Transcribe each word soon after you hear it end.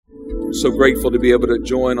So grateful to be able to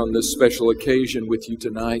join on this special occasion with you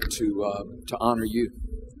tonight to honor you,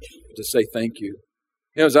 to say thank you.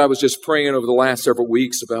 As I was just praying over the last several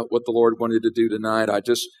weeks about what the Lord wanted to do tonight,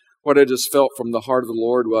 what I just felt from the heart of the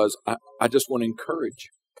Lord was, I just want to encourage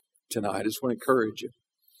tonight. I just want to encourage you.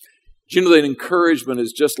 You know that encouragement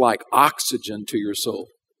is just like oxygen to your soul.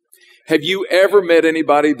 Have you ever met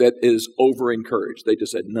anybody that is over-encouraged? They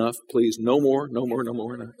just said, enough, please, no more, no more, no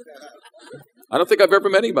more. No. I don't think I've ever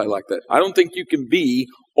met anybody like that. I don't think you can be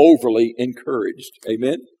overly encouraged.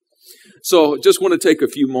 Amen? So just want to take a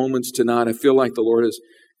few moments tonight. I feel like the Lord has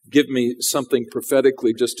given me something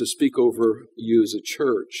prophetically just to speak over you as a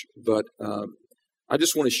church. But I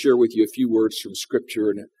just want to share with you a few words from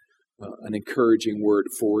Scripture and an encouraging word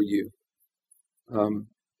for you.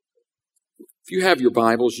 If you have your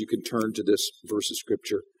Bibles, you can turn to this verse of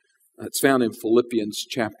Scripture. It's found in Philippians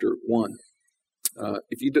chapter 1.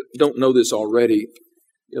 If you don't know this already,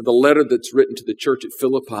 the letter that's written to the church at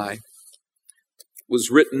Philippi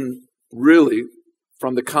was written really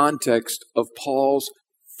from the context of Paul's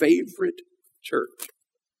favorite church.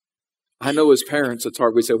 I know as parents, it's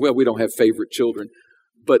hard. We say, well, we don't have favorite children.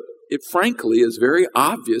 But it frankly is very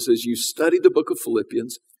obvious as you study the book of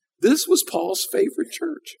Philippians, this was Paul's favorite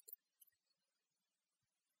church.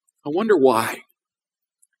 I wonder why.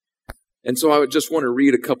 And so I would just want to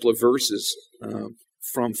read a couple of verses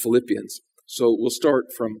from Philippians. So we'll start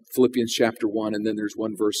from Philippians chapter 1, and then there's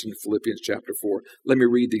one verse in Philippians chapter 4. Let me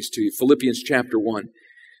read these to you. Philippians chapter 1,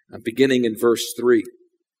 beginning in verse 3.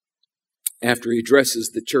 After he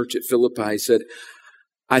addresses the church at Philippi, he said,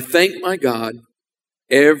 I thank my God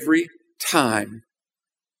every time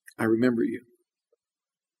I remember you.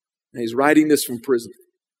 Now he's writing this from prison,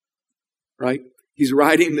 right? He's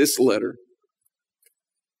writing this letter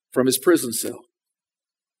from his prison cell.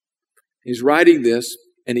 He's writing this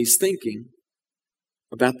and he's thinking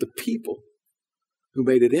about the people who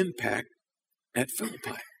made an impact at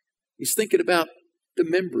Philippi. He's thinking about the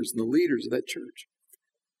members and the leaders of that church.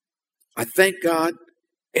 I thank God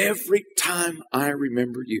every time I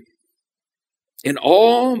remember you. In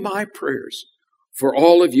all my prayers for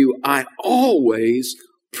all of you, I always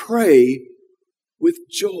pray with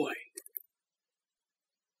joy.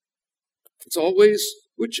 It's always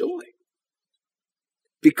with joy.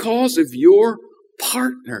 Because of your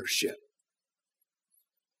partnership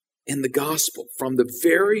in the gospel from the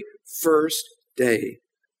very first day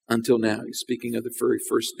until now. He's speaking of the very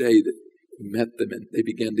first day that he met them and they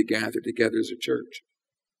began to gather together as a church.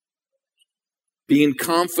 Being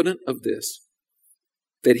confident of this,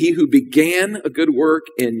 that he who began a good work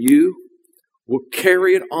in you will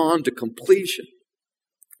carry it on to completion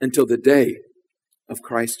until the day of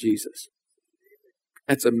Christ Jesus.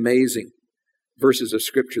 That's amazing verses of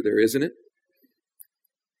Scripture there, isn't it?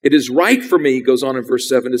 It is right for me, goes on in verse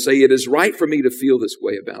 7 to say, it is right for me to feel this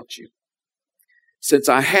way about you, since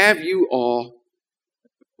I have you all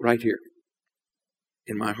right here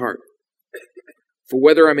in my heart. For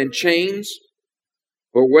whether I'm in chains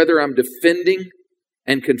or whether I'm defending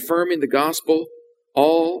and confirming the gospel,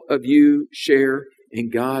 all of you share in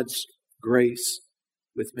God's grace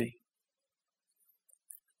with me.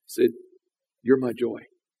 He said, you're my joy.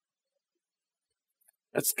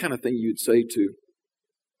 That's the kind of thing you'd say to,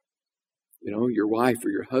 your wife or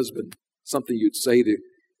your husband. Something you'd say to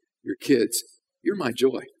your kids. You're my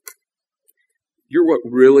joy. You're what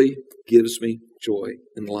really gives me joy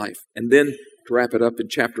in life. And then to wrap it up in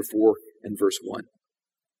chapter 4 and verse 1.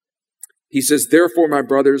 He says, therefore, my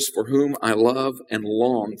brothers, for whom I love and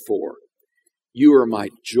long for, you are my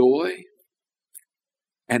joy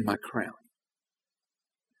and my crown.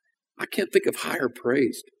 I can't think of higher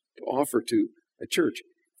praise to offer to a church.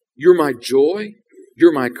 You're my joy,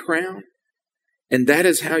 you're my crown, and that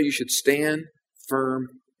is how you should stand firm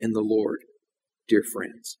in the Lord, dear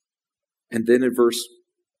friends. And then in verse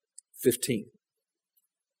 15,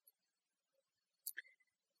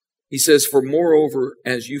 he says, for moreover,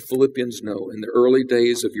 as you Philippians know, in the early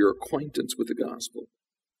days of your acquaintance with the gospel,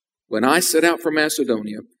 when I set out for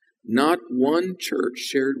Macedonia, not one church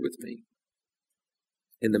shared with me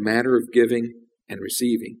in the matter of giving and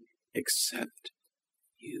receiving, except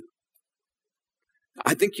you.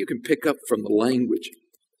 I think you can pick up from the language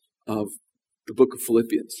of the book of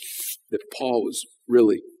Philippians that Paul was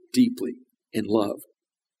really deeply in love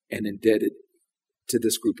and indebted to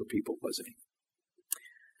this group of people, wasn't he?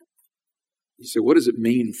 You say, what does it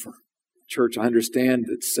mean for church? I understand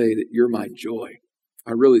that say that you're my joy.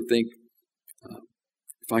 I really think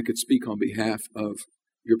if I could speak on behalf of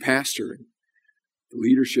your pastor and the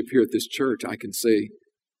leadership here at this church, I can say,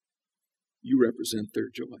 you represent their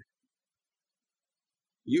joy.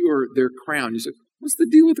 You are their crown. You say, What's the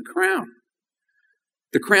deal with the crown?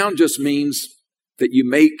 The crown just means that you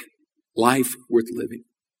make life worth living.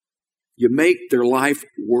 You make their life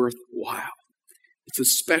worthwhile. It's a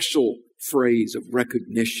special phrase of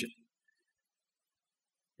recognition.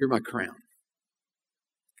 You're my crown.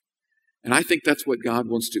 And I think that's what God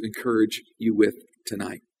wants to encourage you with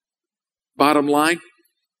tonight. Bottom line,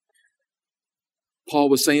 Paul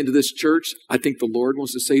was saying to this church, I think the Lord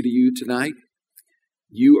wants to say to you tonight,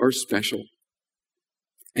 you are special.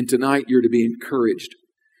 And tonight you're to be encouraged.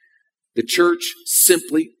 The church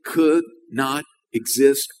simply could not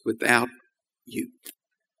exist without you.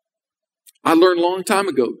 I learned a long time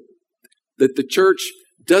ago that the church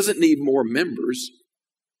doesn't need more members,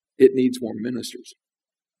 it needs more ministers.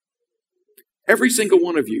 Every single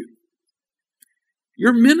one of you,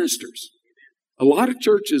 you're ministers. A lot of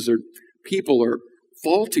churches people are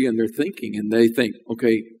faulty in their thinking, and they think,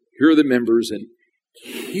 okay, here are the members, and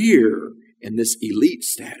here in this elite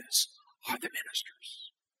status are the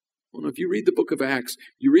ministers. Well, if you read the book of Acts,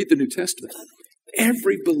 you read the New Testament,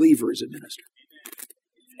 every believer is a minister.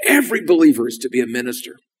 Every believer is to be a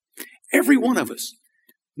minister. Every one of us.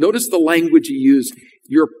 Notice the language he used,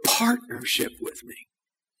 your partnership with me.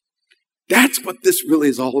 That's what this really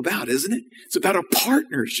is all about, isn't it? It's about a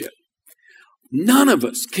partnership. None of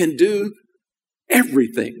us can do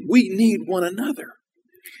everything. We need one another.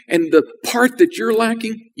 And the part that you're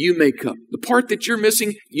lacking, you make up. The part that you're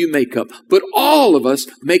missing, you make up. But all of us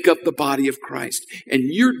make up the body of Christ. And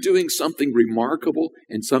you're doing something remarkable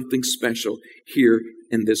and something special here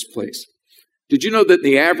in this place. Did you know that in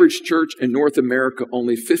the average church in North America,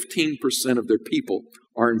 only 15% of their people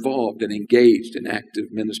are involved and engaged in active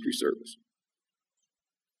ministry service?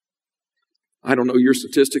 I don't know your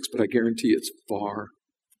statistics, but I guarantee it's far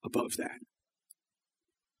above that.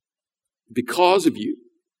 Because of you,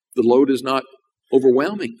 the load is not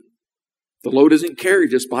overwhelming. The load isn't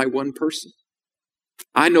carried just by one person.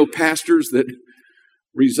 I know pastors that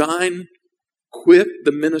resign, quit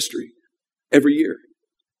the ministry every year.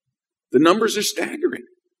 The numbers are staggering.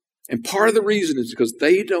 And part of the reason is because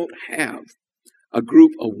they don't have a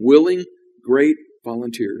group of willing, great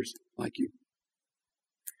volunteers like you.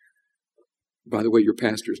 By the way, your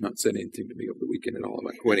pastor has not said anything to me over the weekend at all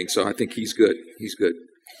about quitting, so I think he's good. He's good.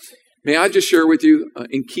 May I just share with you,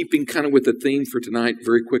 in keeping kind of with the theme for tonight,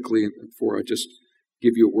 very quickly, before I just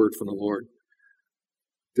give you a word from the Lord.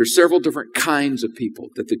 There's several different kinds of people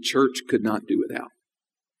that the church could not do without.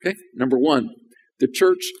 Okay? Number one, the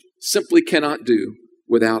church simply cannot do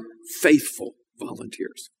without faithful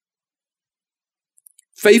volunteers.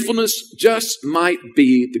 Faithfulness just might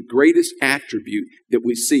be the greatest attribute that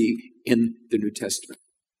we see in the New Testament.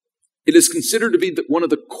 It is considered to be one of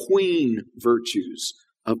the queen virtues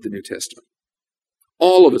of the New Testament.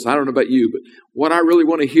 All of us, I don't know about you, but what I really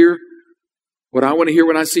want to hear, what I want to hear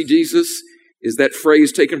when I see Jesus is that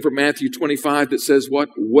phrase taken from Matthew 25 that says what?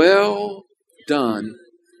 Well done,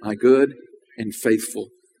 my good and faithful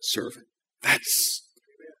servant. That's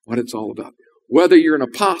what it's all about. Whether you're an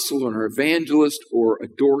apostle or an evangelist or a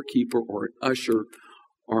doorkeeper or an usher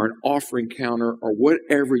or an offering counter or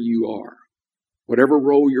whatever you are, whatever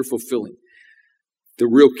role you're fulfilling, the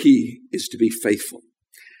real key is to be faithful.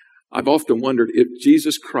 I've often wondered if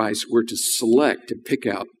Jesus Christ were to select and pick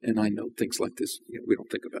out, and I know things like this, we don't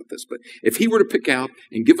think about this, but if he were to pick out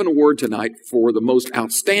and give an award tonight for the most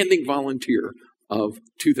outstanding volunteer of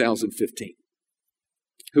 2015,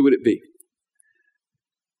 who would it be?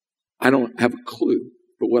 I don't have a clue,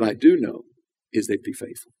 but what I do know is they'd be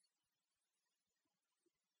faithful.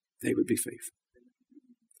 They would be faithful.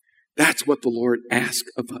 That's what the Lord asks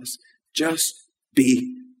of us. Just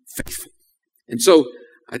be faithful. And so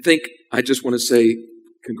I think I just want to say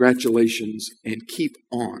congratulations and keep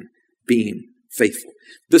on being faithful.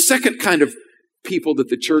 The second kind of people that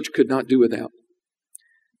the church could not do without,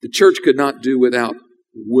 the church could not do without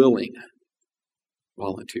willing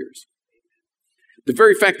volunteers. The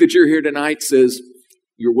very fact that you're here tonight says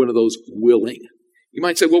you're one of those willing. You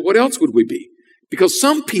might say, well, what else would we be? Because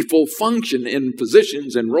some people function in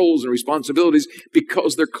positions and roles and responsibilities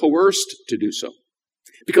because they're coerced to do so.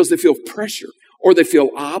 Because they feel pressure or they feel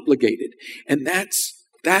obligated. And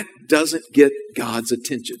that doesn't get God's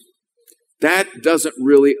attention. That doesn't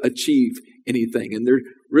really achieve anything. And there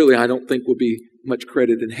really, I don't think, will be much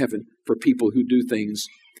credit in heaven for people who do things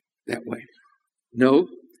that way. No,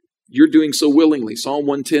 you're doing so willingly. Psalm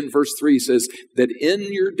 110 verse 3 says that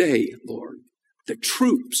in your day, Lord, the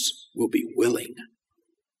troops will be willing.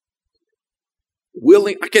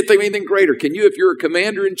 Willing. I can't think of anything greater. Can you, if you're a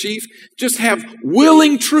commander-in-chief, just have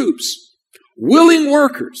willing troops, willing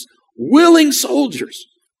workers, willing soldiers?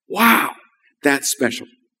 Wow, that's special.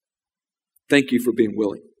 Thank you for being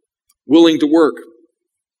willing. Willing to work.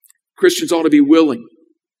 Christians ought to be willing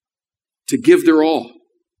to give their all.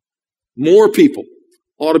 More people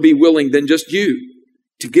ought to be willing than just you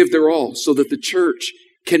to give their all so that the church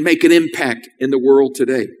can make an impact in the world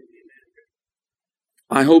today.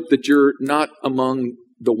 I hope that you're not among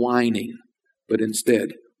the whining, but instead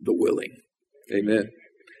the willing. Amen.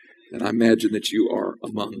 And I imagine that you are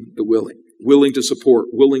among the willing. Willing to support,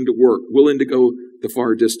 willing to work, willing to go the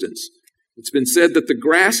far distance. It's been said that the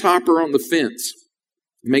grasshopper on the fence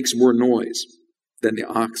makes more noise than the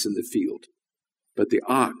ox in the field. But the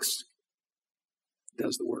ox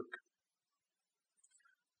does the work.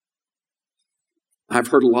 I've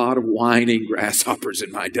heard a lot of whining grasshoppers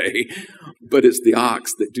in my day, but it's the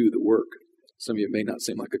ox that do the work. Some of you may not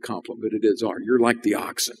seem like a compliment, but it is. You're like the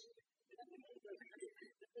oxen.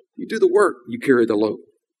 You do the work, you carry the load.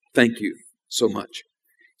 Thank you so much.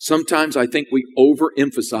 Sometimes I think we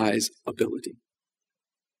overemphasize ability.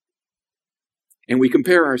 And we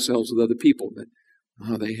compare ourselves with other people that,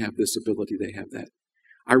 they have this ability, they have that.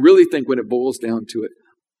 I really think when it boils down to it,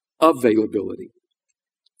 availability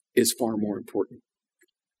is far more important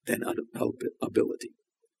than ability,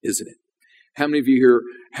 isn't it? How many of you here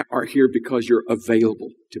are here because you're available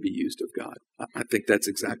to be used of God? I think that's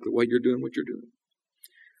exactly why you're doing what you're doing.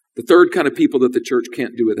 The third kind of people that the church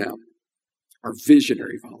can't do without are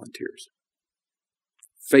visionary volunteers.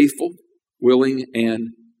 Faithful, willing, and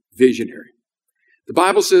visionary. The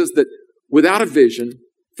Bible says that without a vision,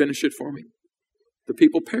 finish it for me, the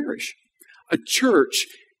people perish. A church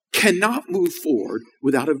cannot move forward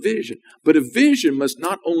without a vision. But a vision must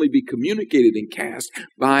not only be communicated and cast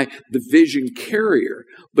by the vision carrier,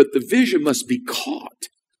 but the vision must be caught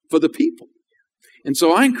for the people. And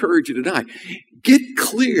so I encourage you tonight, get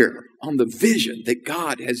clear on the vision that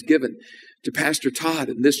God has given to Pastor Todd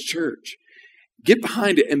and this church. Get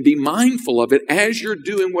behind it and be mindful of it as you're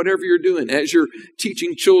doing whatever you're doing, as you're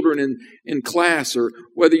teaching children in class or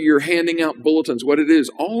whether you're handing out bulletins, what it is.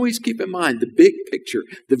 Always keep in mind the big picture,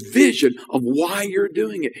 the vision of why you're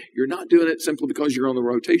doing it. You're not doing it simply because you're on the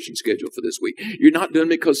rotation schedule for this week. You're not doing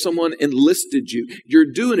it because someone enlisted you.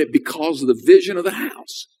 You're doing it because of the vision of the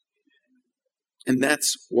house. And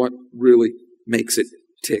that's what really makes it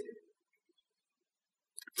tick.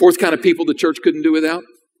 Fourth kind of people the church couldn't do without,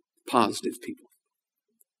 positive people.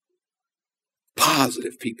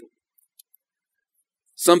 Positive people.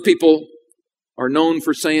 Some people are known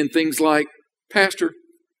for saying things like, Pastor,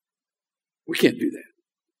 we can't do that.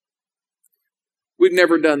 We've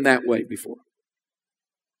never done that way before.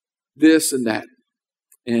 This and that.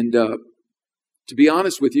 And to be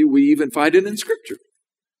honest with you, we even find it in Scripture.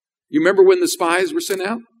 You remember when the spies were sent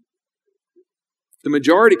out? The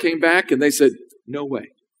majority came back and they said, no way.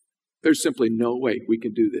 There's simply no way we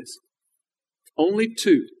can do this. Only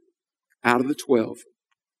 2 out of the 12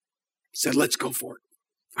 said, let's go for it.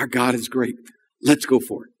 Our God is great. Let's go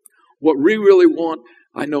for it. What we really want,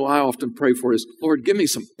 I know I often pray for is, Lord, give me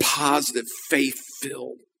some positive,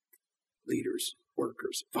 faith-filled leaders,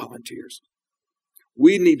 workers, volunteers.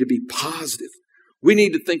 We need to be positive. We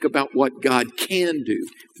need to think about what God can do,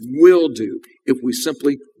 will do, if we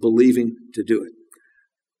simply believe Him to do it.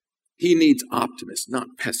 He needs optimists, not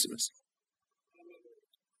pessimists.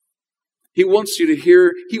 He wants to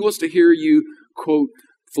hear you quote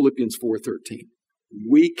Philippians 4:13.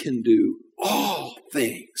 We can do all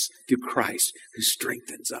things through Christ who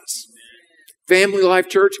strengthens us. Family Life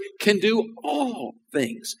Church can do all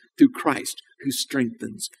things through Christ who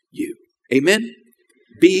strengthens you. Amen?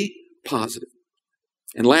 Be positive.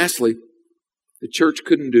 And lastly, the church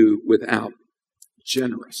couldn't do without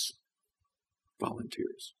generous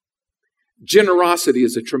volunteers. Generosity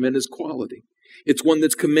is a tremendous quality. It's one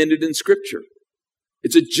that's commended in Scripture.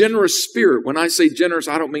 It's a generous spirit. When I say generous,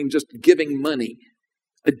 I don't mean just giving money.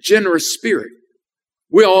 A generous spirit.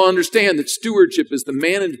 We all understand that stewardship is the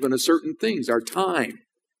management of certain things, our time.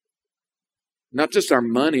 Not just our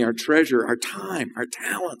money, our treasure, our time, our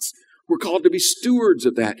talents. We're called to be stewards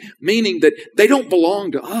of that, meaning that they don't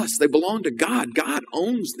belong to us. They belong to God. God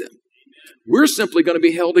owns them. We're simply going to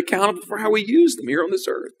be held accountable for how we use them here on this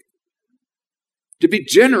earth. To be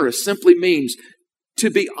generous simply means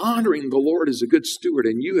to be honoring the Lord as a good steward,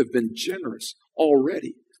 and you have been generous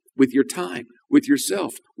already with your time, with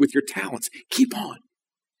yourself, with your talents. Keep on.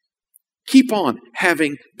 Keep on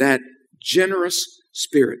having that generous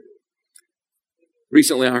spirit.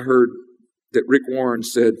 Recently I heard that Rick Warren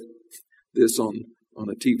said this on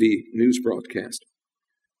a TV news broadcast.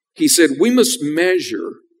 He said, we must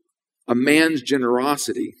measure a man's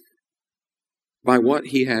generosity by what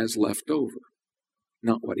he has left over,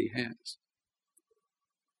 not what he has.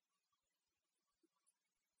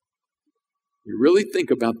 you really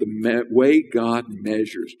think about the way God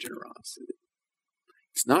measures generosity,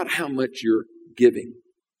 it's not how much you're giving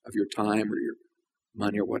of your time or your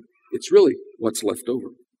money or what. It's really what's left over.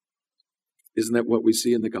 Isn't that what we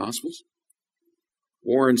see in the Gospels?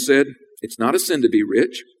 Warren said, it's not a sin to be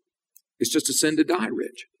rich. It's just a sin to die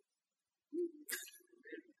rich.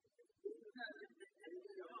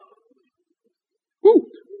 Woo.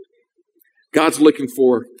 God's looking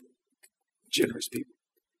for generous people.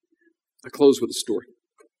 I close with a story.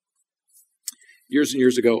 Years and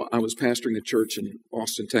years ago, I was pastoring a church in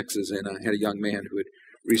Austin, Texas, and I had a young man who had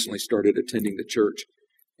recently started attending the church.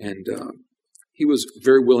 And he was a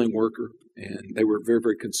very willing worker, and they were very,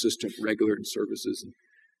 very consistent, regular in services, and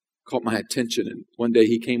caught my attention. And one day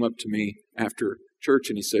he came up to me after church,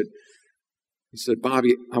 and he said,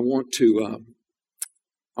 Bobby, I want to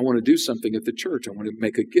do something at the church. I want to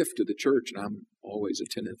make a gift to the church, and I'm always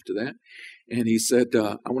attentive to that. And he said,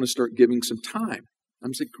 I want to start giving some time. I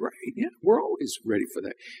said, great, yeah, we're always ready for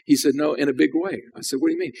that. He said, no, in a big way. I said, what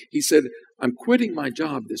do you mean? He said, I'm quitting my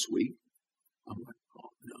job this week. I'm like, oh,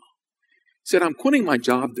 no. He said, I'm quitting my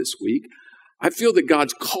job this week. I feel that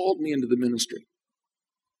God's called me into the ministry.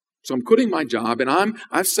 So I'm quitting my job, and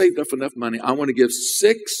I've saved up enough money. I want to give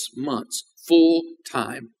 6 months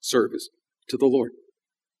full-time service to the Lord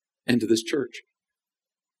and to this church.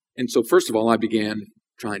 And so first of all, I began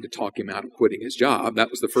trying to talk him out of quitting his job.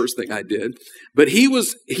 That was the first thing I did. But he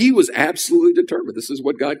was absolutely determined. This is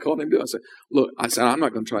what God called him to do. I said, look, I'm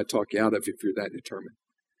not going to try to talk you out of it if you're that determined.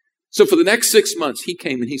 So for the next 6 months, he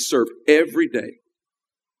came and he served every day.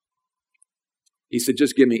 He said,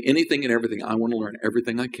 just give me anything and everything. I want to learn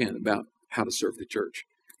everything I can about how to serve the church.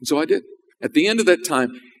 And so I did. At the end of that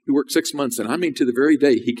time, he worked 6 months. And to the very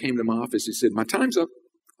day, he came to my office. He said, my time's up.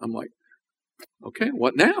 I'm like, okay,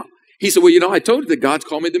 what now? He said, well, I told you that God's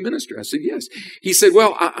called me to minister. I said, yes. He said,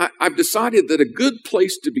 well, I've decided that a good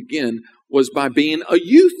place to begin was by being a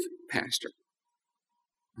youth pastor.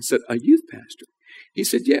 I said, a youth pastor? He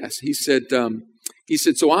said, yes. He said,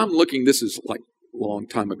 so I'm looking, this is like a long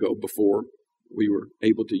time ago before we were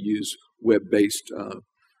able to use web-based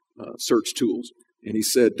search tools. And he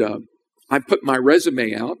said, I put my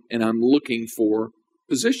resume out and I'm looking for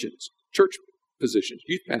positions, church positions,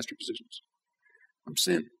 youth pastor positions.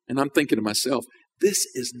 I'm thinking to myself, this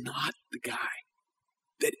is not the guy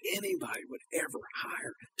that anybody would ever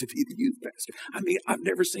hire to be the youth pastor. I've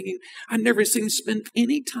never seen him spend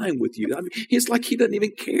any time with you. It's like he doesn't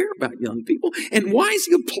even care about young people. And why is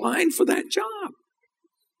he applying for that job?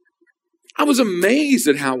 I was amazed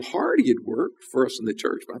at how hard he had worked for us in the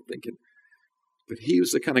church. But I'm thinking, but he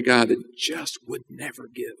was the kind of guy that just would never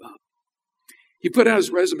give up. He put out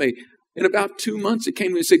his resume. In about 2 months, he came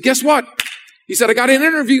to me and said, guess what? He said, I got an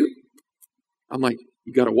interview. I'm like,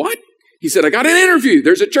 you got a what? He said, I got an interview.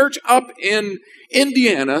 There's a church up in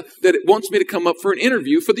Indiana that wants me to come up for an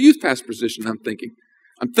interview for the youth pastor position. I'm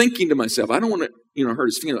thinking to myself, I don't want to, hurt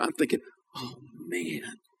his feelings. I'm thinking, oh man,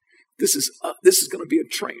 this is going to be a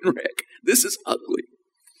train wreck. This is ugly.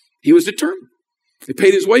 He was determined. He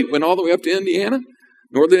paid his way, went all the way up to Indiana,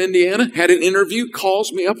 northern Indiana, had an interview,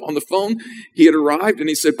 calls me up on the phone. He had arrived and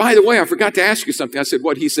he said, by the way, I forgot to ask you something. I said,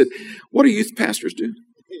 what? He said, what do youth pastors do?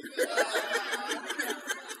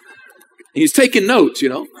 He's taking notes, He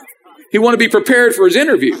wanted to be prepared for his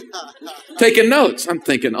interview. Taking notes. I'm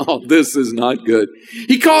thinking, oh, this is not good.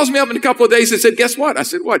 He calls me up in a couple of days and said, guess what? I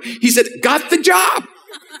said, what? He said, got the job.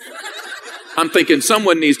 I'm thinking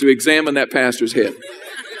someone needs to examine that pastor's head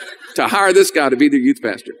to hire this guy to be their youth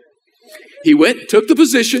pastor. He went, took the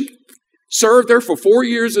position, served there for 4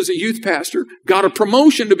 years as a youth pastor, got a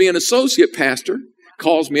promotion to be an associate pastor,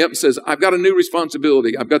 calls me up and says, I've got a new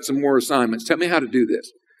responsibility. I've got some more assignments. Tell me how to do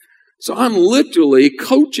this. So I'm literally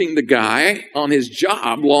coaching the guy on his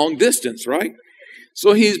job long distance, right?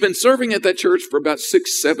 So he's been serving at that church for about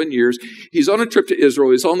 6-7 years. He's on a trip to Israel.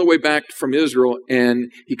 He's on the way back from Israel.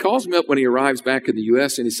 And he calls me up when he arrives back in the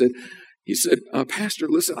U.S. And he said, Pastor,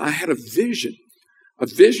 listen, I had a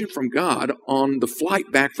vision from God on the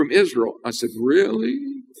flight back from Israel. I said, really?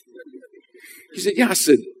 He said, yeah. I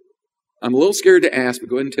said, I'm a little scared to ask, but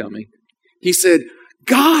go ahead and tell me. He said,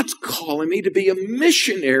 God's calling me to be a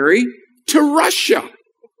missionary to Russia.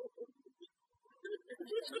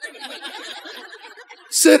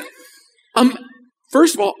 Said,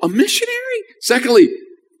 first of all, a missionary? Secondly,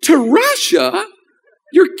 to Russia?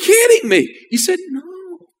 You're kidding me. He said, no.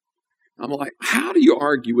 I'm like, how do you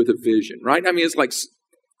argue with a vision, right? It's like,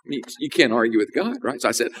 you can't argue with God, right? So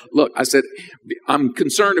I said, look, I'm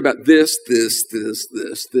concerned about this,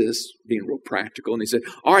 being real practical. And he said,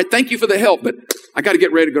 all right, thank you for the help, but I got to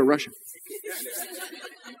get ready to go to Russia.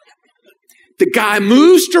 The guy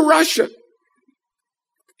moves to Russia,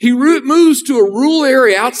 He moves to a rural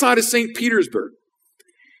area outside of St. Petersburg.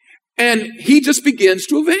 And he just begins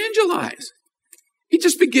to evangelize. He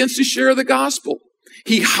just begins to share the gospel.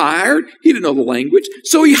 He didn't know the language,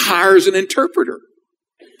 so he hires an interpreter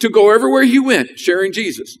to go everywhere he went, sharing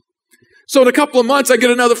Jesus. So in a couple of months, I get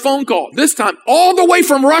another phone call, this time all the way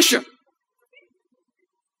from Russia.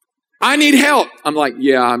 I need help. I'm like,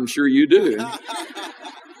 yeah, I'm sure you do.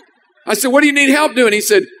 I said, what do you need help doing? He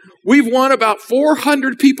said, we've won about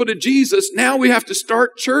 400 people to Jesus. Now we have to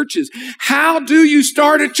start churches. How do you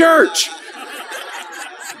start a church?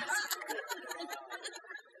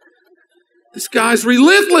 This guy's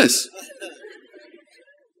relentless.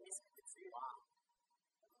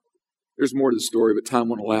 There's more to the story, but time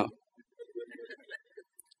won't allow.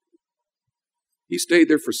 He stayed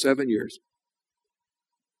there for 7 years.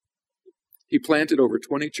 He planted over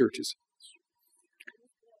 20 churches,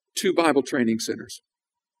 2 Bible training centers.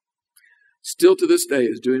 Still to this day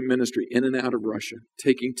is doing ministry in and out of Russia,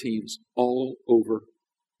 taking teams all over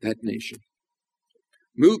that nation.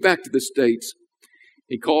 Moved back to the States.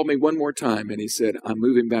 He called me one more time and he said, I'm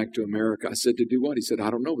moving back to America. I said, to do what? He said, I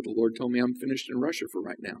don't know, but the Lord told me I'm finished in Russia for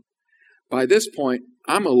right now. By this point,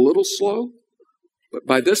 I'm a little slow, but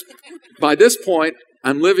by this point,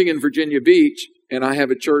 I'm living in Virginia Beach and I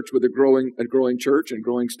have a church with a growing church and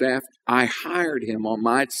growing staff. I hired him on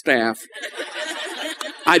my staff.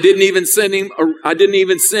 I didn't even send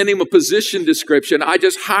him a position description. I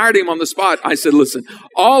just hired him on the spot. I said, listen,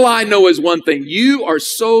 all I know is one thing. You are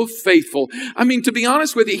so faithful. I mean, to be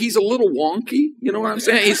honest with you, he's a little wonky. You know what I'm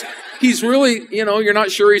saying? He's really, you're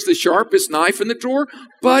not sure he's the sharpest knife in the drawer,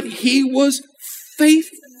 but he was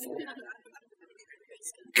faithful.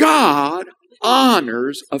 God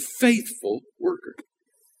honors a faithful worker.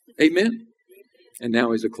 Amen? And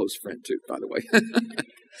now he's a close friend too, by the way.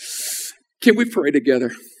 Can we pray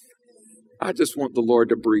together? I just want the Lord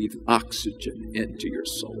to breathe oxygen into your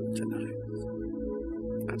soul tonight.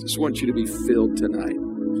 I just want you to be filled tonight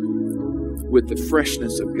with the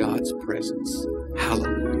freshness of God's presence.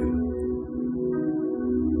 Hallelujah.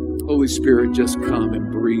 Holy Spirit, just come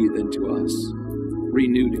and breathe into us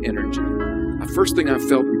renewed energy. The first thing I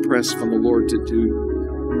felt impressed from the Lord to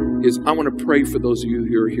do is I want to pray for those of you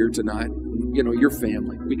who are here tonight. Your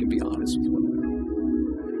family. We can be honest with one another.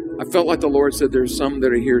 I felt like the Lord said there's some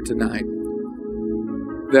that are here tonight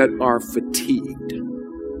that are fatigued,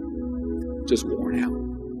 just worn out.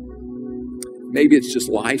 Maybe it's just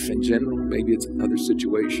life in general. Maybe it's other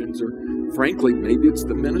situations. Or frankly, maybe it's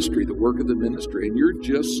the ministry, the work of the ministry, and you're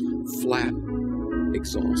just flat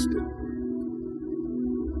exhausted.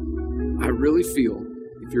 I really feel,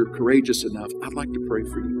 if you're courageous enough, I'd like to pray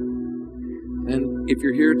for you. And if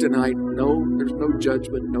you're here tonight, there's no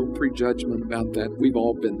judgment, no prejudgment about that. We've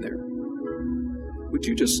all been there. Would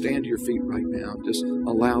you just stand to your feet right now? Just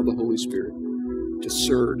allow the Holy Spirit to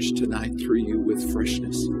surge tonight through you with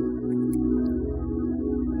freshness.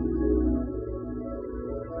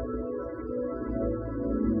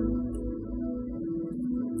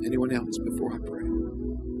 Anyone else before I pray?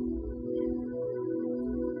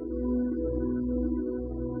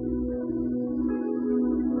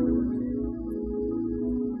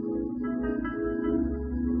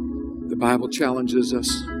 The Bible challenges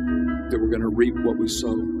us that we're going to reap what we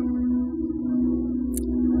sow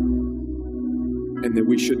and that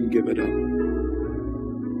we shouldn't give it up.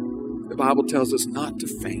 The Bible tells us not to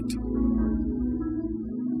faint.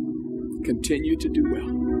 Continue to do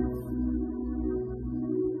well.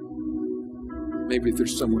 Maybe if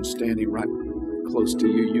there's someone standing right close to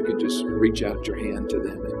you, you can just reach out your hand to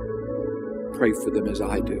them and pray for them as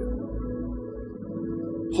I do.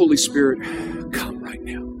 Holy Spirit, come right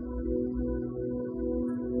now.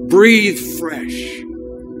 Breathe fresh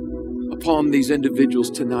upon these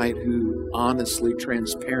individuals tonight who honestly,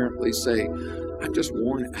 transparently say, I'm just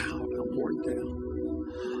worn out. I'm worn down.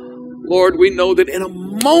 Lord, we know that in a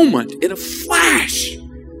moment, in a flash,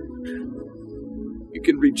 you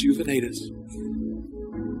can rejuvenate us.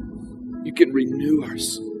 You can renew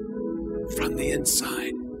us from the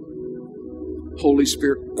inside. Holy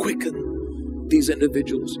Spirit, quicken these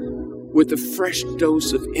individuals with a fresh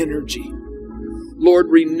dose of energy. Lord,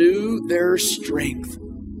 renew their strength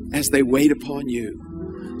as they wait upon you.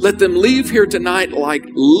 Let them leave here tonight like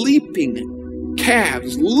leaping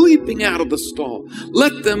calves, leaping out of the stall.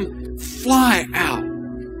 Let them fly out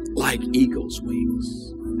like eagle's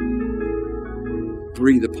wings.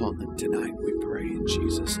 Breathe upon them tonight, we pray in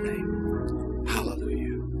Jesus' name.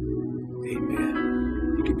 Hallelujah.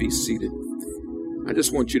 Amen. You can be seated. I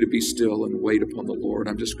just want you to be still and wait upon the Lord.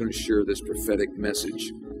 I'm just going to share this prophetic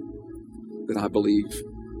message that I believe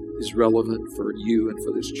is relevant for you and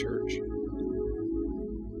for this church.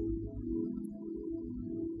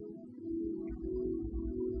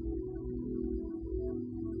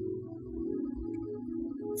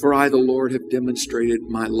 For I, the Lord, have demonstrated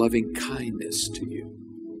my loving kindness to you.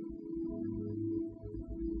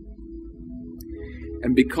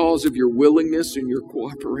 And because of your willingness and your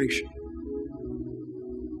cooperation,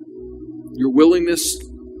 your willingness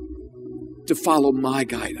to follow my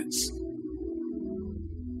guidance,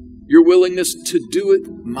 your willingness to do it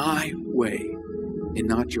my way and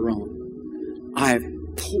not your own, I have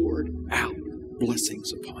poured out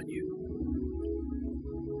blessings upon you.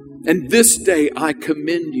 And this day I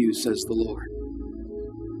commend you, says the Lord,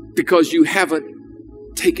 because you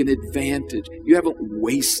haven't taken advantage, you haven't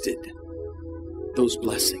wasted those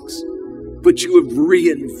blessings, but you have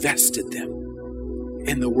reinvested them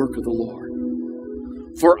in the work of the Lord.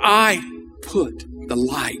 For I put the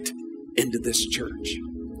light into this church.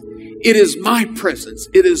 It is my presence,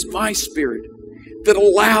 it is my Spirit that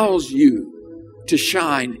allows you to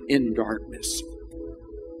shine in darkness.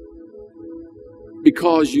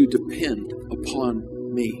 Because you depend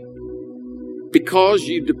upon me. Because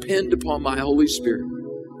you depend upon my Holy Spirit.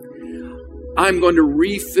 I'm going to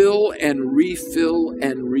refill and refill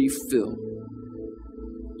and refill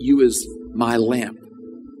you as my lamp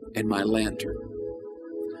and my lantern.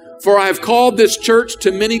 For I have called this church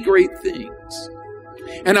to many great things.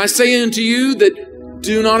 And I say unto you that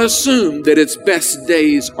do not assume that its best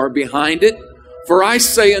days are behind it. For I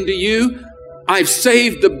say unto you, I've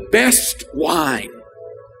saved the best wine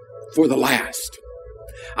for the last.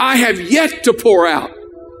 I have yet to pour out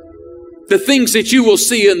the things that you will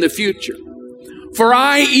see in the future. For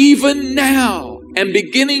I even now am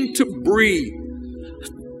beginning to breathe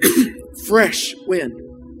fresh wind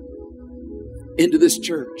into this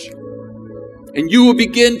church. And you will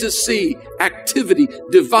begin to see activity,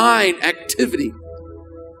 divine activity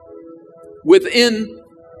within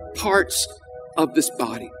parts of this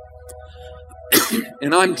body.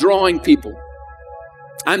 And I'm drawing people.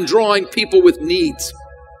 I'm drawing people with needs.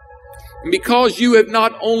 And because you have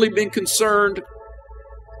not only been concerned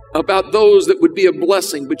about those that would be a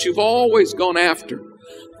blessing, but you've always gone after,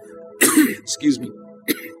 excuse me,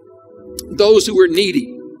 those who are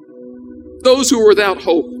needy, those who are without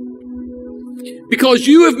hope. Because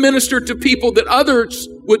you have ministered to people that others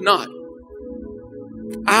would not.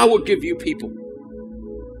 I will give you people.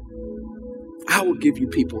 I will give you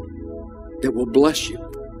people that will bless you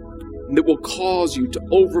and that will cause you to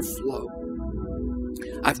overflow.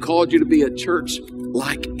 I've called you to be a church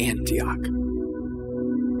like Antioch.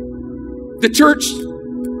 The church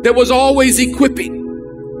that was always equipping,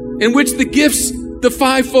 in which the gifts, the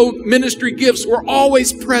fivefold ministry gifts were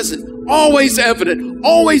always present, always evident,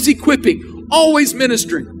 always equipping, always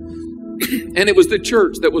ministering. And it was the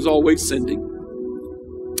church that was always sending.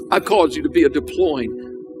 I've called you to be a deployment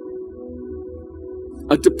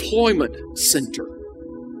center.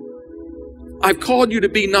 I've called you to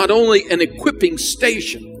be not only an equipping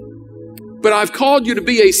station, but I've called you to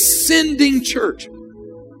be a sending church.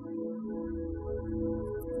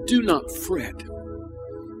 Do not fret.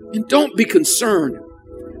 And don't be concerned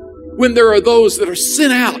when there are those that are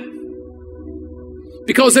sent out.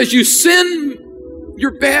 Because as you send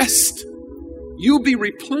your best, you'll be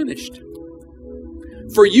replenished.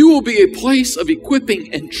 For you will be a place of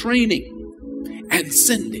equipping and training and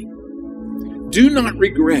sending. Do not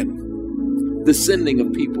regret the sending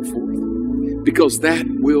of people forth, because that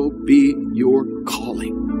will be your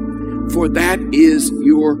calling. For that is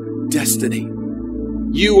your destiny.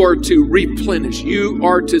 You are to replenish. You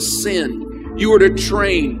are to send. You are to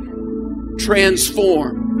train,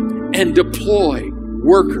 transform, and deploy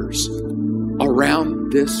workers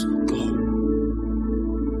around this globe.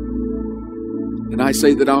 And I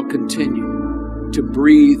say that I'll continue to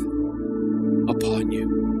breathe upon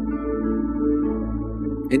you.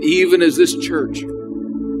 And even as this church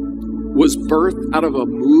was birthed out of a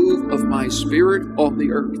move of my Spirit on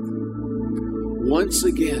the earth, once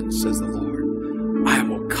again, says the Lord, I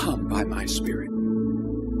will come by my Spirit.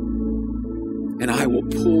 And I will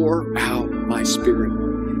pour out my Spirit.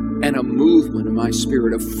 And a movement of my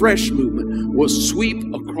Spirit, a fresh movement, will sweep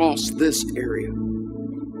across this area.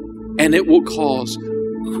 And it will cause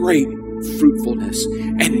great fruitfulness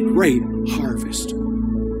and great harvest.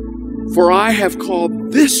 For I have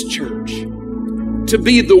called this church to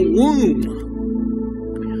be the womb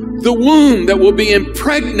that will be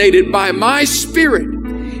impregnated by my Spirit,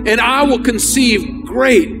 and I will conceive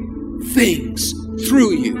great things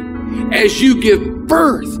through you as you give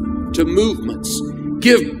birth to movements,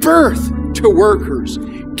 give birth to workers,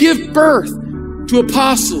 give birth to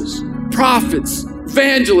apostles, prophets,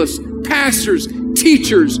 evangelists, pastors,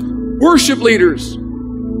 teachers, worship leaders.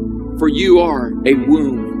 For you are a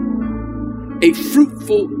womb, a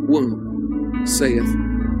fruitful womb, saith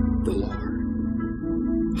the Lord.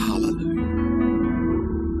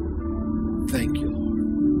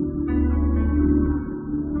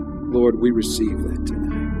 We receive that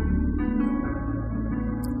tonight.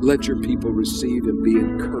 Let your people receive and be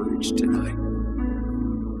encouraged tonight.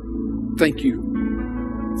 Thank you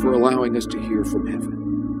for allowing us to hear from heaven.